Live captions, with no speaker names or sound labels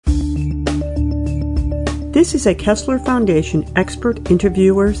This is a Kessler Foundation Expert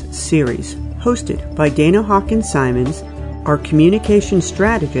Interviewers series, hosted by Dana Hawkins-Simons, our communication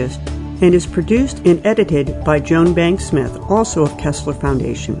strategist, and is produced and edited by Joan Banks-Smith, also of Kessler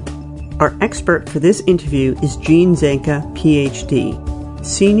Foundation. Our expert for this interview is Jean Zanca, Ph.D.,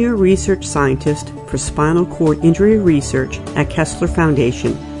 Senior Research Scientist for Spinal Cord Injury Research at Kessler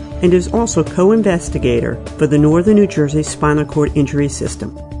Foundation, and is also co-investigator for the Northern New Jersey Spinal Cord Injury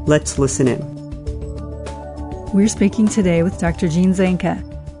System. Let's listen in. We're speaking today with Dr. Jean Zanca,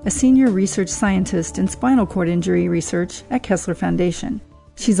 a Senior Research Scientist in Spinal Cord Injury Research at Kessler Foundation.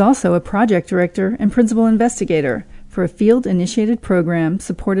 She's also a Project Director and Principal Investigator for a field-initiated program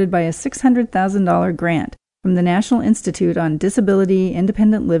supported by a $600,000 grant from the National Institute on Disability,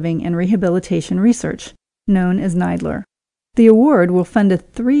 Independent Living, and Rehabilitation Research, known as NIDLR. The award will fund a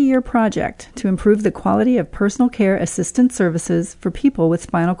 3-year project to improve the quality of personal care assistance services for people with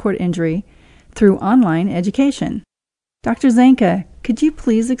spinal cord injury through online education. Dr. Zanca, could you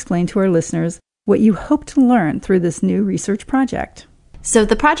please explain to our listeners what you hope to learn through this new research project? So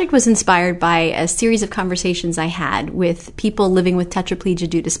the project was inspired by a series of conversations I had with people living with tetraplegia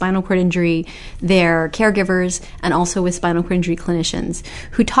due to spinal cord injury, their caregivers, and also with spinal cord injury clinicians,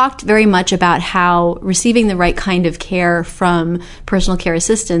 who talked very much about how receiving the right kind of care from personal care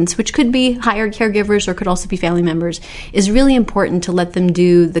assistants, which could be hired caregivers or could also be family members, is really important to let them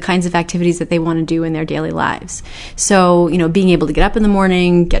do the kinds of activities that they want to do in their daily lives. So, being able to get up in the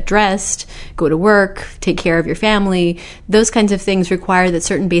morning, get dressed, go to work, take care of your family, those kinds of things require that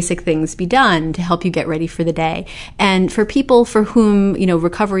certain basic things be done to help you get ready for the day. And for people for whom,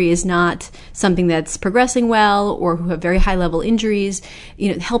 recovery is not something that's progressing well or who have very high level injuries,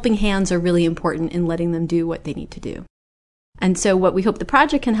 helping hands are really important in letting them do what they need to do. And so what we hope the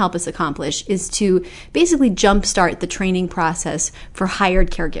project can help us accomplish is to basically jumpstart the training process for hired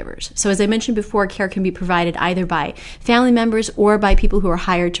caregivers. So as I mentioned before, care can be provided either by family members or by people who are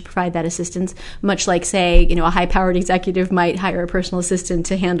hired to provide that assistance, much like, say, a high-powered executive might hire a personal assistant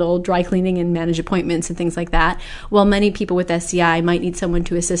to handle dry cleaning and manage appointments and things like that, while many people with SCI might need someone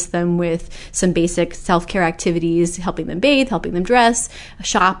to assist them with some basic self-care activities, helping them bathe, helping them dress,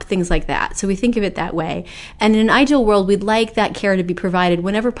 shop, things like that. So we think of it that way. And in an ideal world, we'd like that care to be provided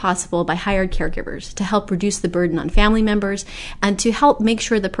whenever possible by hired caregivers to help reduce the burden on family members and to help make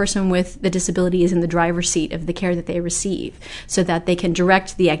sure the person with the disability is in the driver's seat of the care that they receive so that they can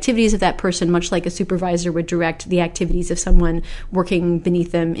direct the activities of that person much like a supervisor would direct the activities of someone working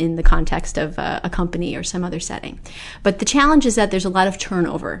beneath them in the context of a company or some other setting. But the challenge is that there's a lot of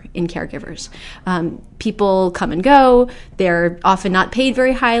turnover in caregivers. People come and go. They're often not paid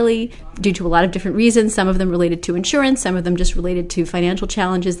very highly due to a lot of different reasons, some of them related to insurance, some of them just related to financial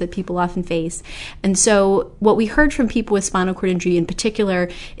challenges that people often face. And so what we heard from people with spinal cord injury in particular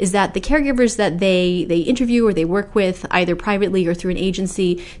is that the caregivers that they interview or they work with, either privately or through an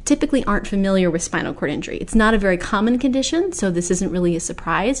agency, typically aren't familiar with spinal cord injury. It's not a very common condition, so this isn't really a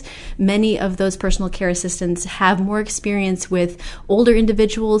surprise. Many of those personal care assistants have more experience with older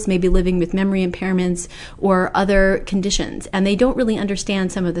individuals, maybe living with memory impairments or other conditions, and they don't really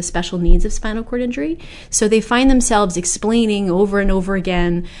understand some of the special needs of spinal cord injury. So they find themselves explaining over and over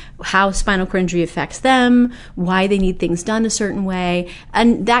again how spinal cord injury affects them, why they need things done a certain way,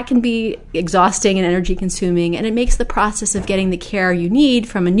 and that can be exhausting and energy consuming, and it makes the process of getting the care you need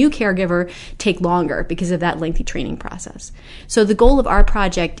from a new caregiver take longer because of that lengthy training process. So the goal of our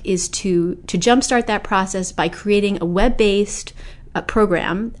project is to jumpstart that process by creating a web-based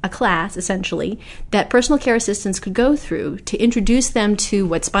program, a class essentially, that personal care assistants could go through to introduce them to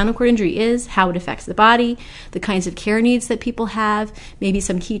what spinal cord injury is, how it affects the body, the kinds of care needs that people have, maybe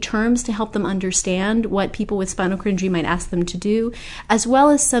some key terms to help them understand what people with spinal cord injury might ask them to do, as well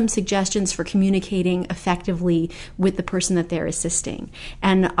as some suggestions for communicating effectively with the person that they're assisting.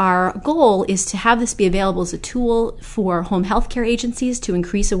 And our goal is to have this be available as a tool for home health care agencies to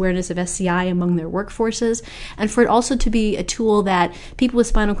increase awareness of SCI among their workforces, and for it also to be a tool that people with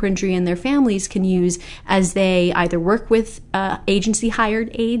spinal cord injury and their families can use as they either work with agency-hired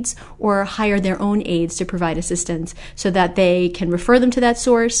aides or hire their own aides to provide assistance so that they can refer them to that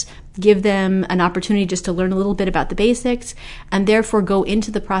source, give them an opportunity just to learn a little bit about the basics, and therefore go into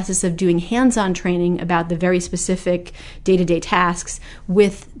the process of doing hands-on training about the very specific day-to-day tasks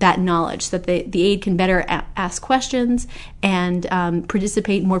with that knowledge so that the aide can better ask questions and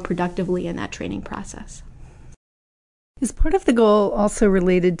participate more productively in that training process. Is part of the goal also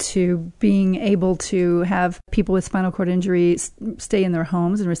related to being able to have people with spinal cord injury stay in their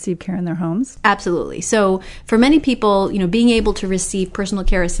homes and receive care in their homes? Absolutely. So for many people, being able to receive personal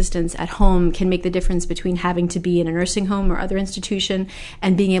care assistance at home can make the difference between having to be in a nursing home or other institution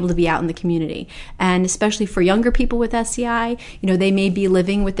and being able to be out in the community. And especially for younger people with SCI, they may be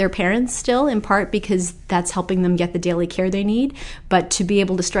living with their parents still, in part because that's helping them get the daily care they need. But to be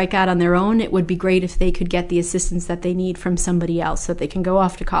able to strike out on their own, it would be great if they could get the assistance that they need from somebody else so that they can go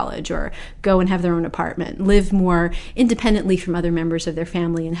off to college or go and have their own apartment, live more independently from other members of their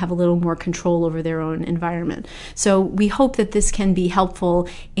family and have a little more control over their own environment. So we hope that this can be helpful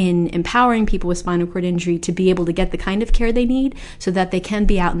in empowering people with spinal cord injury to be able to get the kind of care they need so that they can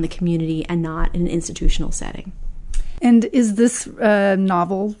be out in the community and not in an institutional setting. And is this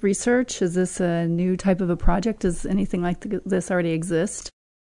novel research? Is this a new type of a project? Does anything like this already exist?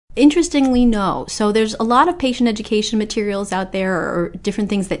 Interestingly, no. So there's a lot of patient education materials out there or different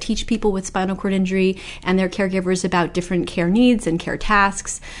things that teach people with spinal cord injury and their caregivers about different care needs and care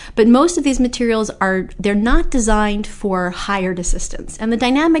tasks. But most of these materials they're not designed for hired assistants. And the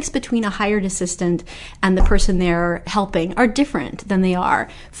dynamics between a hired assistant and the person they're helping are different than they are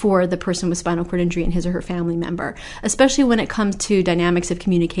for the person with spinal cord injury and his or her family member, especially when it comes to dynamics of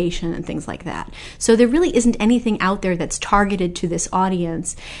communication and things like that. So there really isn't anything out there that's targeted to this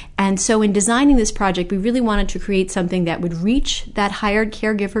audience. And so in designing this project, we really wanted to create something that would reach that hired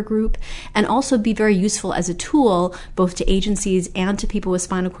caregiver group and also be very useful as a tool both to agencies and to people with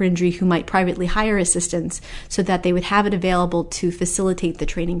spinal cord injury who might privately hire assistants so that they would have it available to facilitate the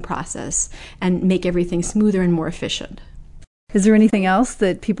training process and make everything smoother and more efficient. Is there anything else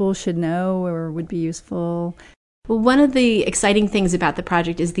that people should know or would be useful? Well, one of the exciting things about the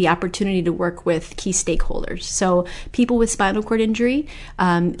project is the opportunity to work with key stakeholders. So people with spinal cord injury,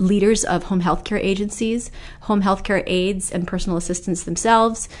 leaders of home health care agencies, home health care aides and personal assistants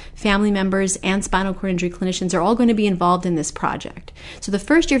themselves, family members, and spinal cord injury clinicians are all going to be involved in this project. So the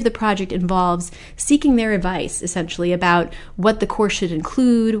first year of the project involves seeking their advice, essentially, about what the course should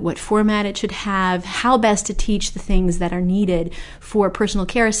include, what format it should have, how best to teach the things that are needed for personal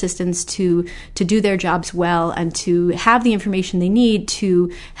care assistants to do their jobs well and to have the information they need to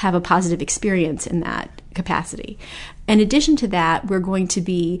have a positive experience in that capacity. In addition to that, we're going to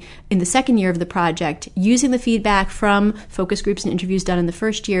be, in the second year of the project, using the feedback from focus groups and interviews done in the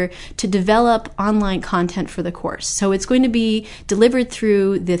first year to develop online content for the course. So it's going to be delivered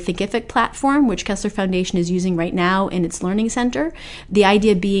through the Thinkific platform, which Kessler Foundation is using right now in its Learning Center. The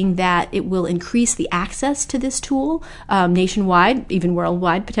idea being that it will increase the access to this tool nationwide, even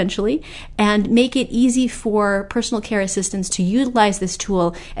worldwide potentially, and make it easy for personal care assistants to utilize this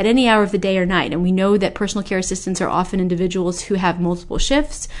tool at any hour of the day or night. And we know that personal care assistants are often individuals who have multiple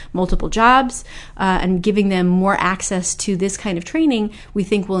shifts, multiple jobs, and giving them more access to this kind of training, we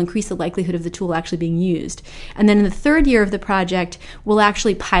think will increase the likelihood of the tool actually being used. And then in the third year of the project, we'll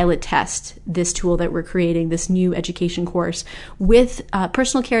actually pilot test this tool that we're creating, this new education course, with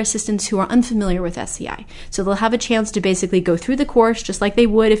personal care assistants who are unfamiliar with SCI. So they'll have a chance to basically go through the course just like they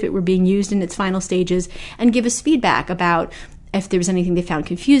would if it were being used in its final stages and give us feedback about if there was anything they found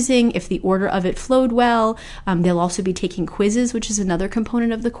confusing, if the order of it flowed well. They'll also be taking quizzes, which is another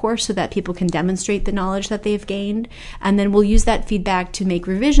component of the course, so that people can demonstrate the knowledge that they've gained. And then we'll use that feedback to make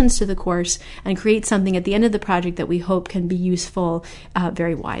revisions to the course and create something at the end of the project that we hope can be useful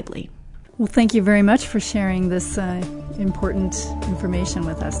very widely. Well, thank you very much for sharing this important information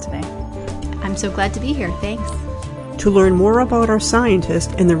with us today. I'm so glad to be here. Thanks. To learn more about our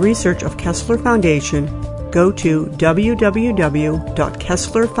scientists and the research of Kessler Foundation, go to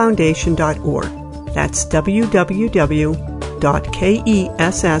www.kesslerfoundation.org. That's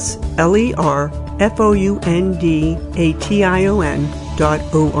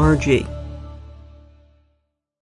www.kesslerfoundation.org.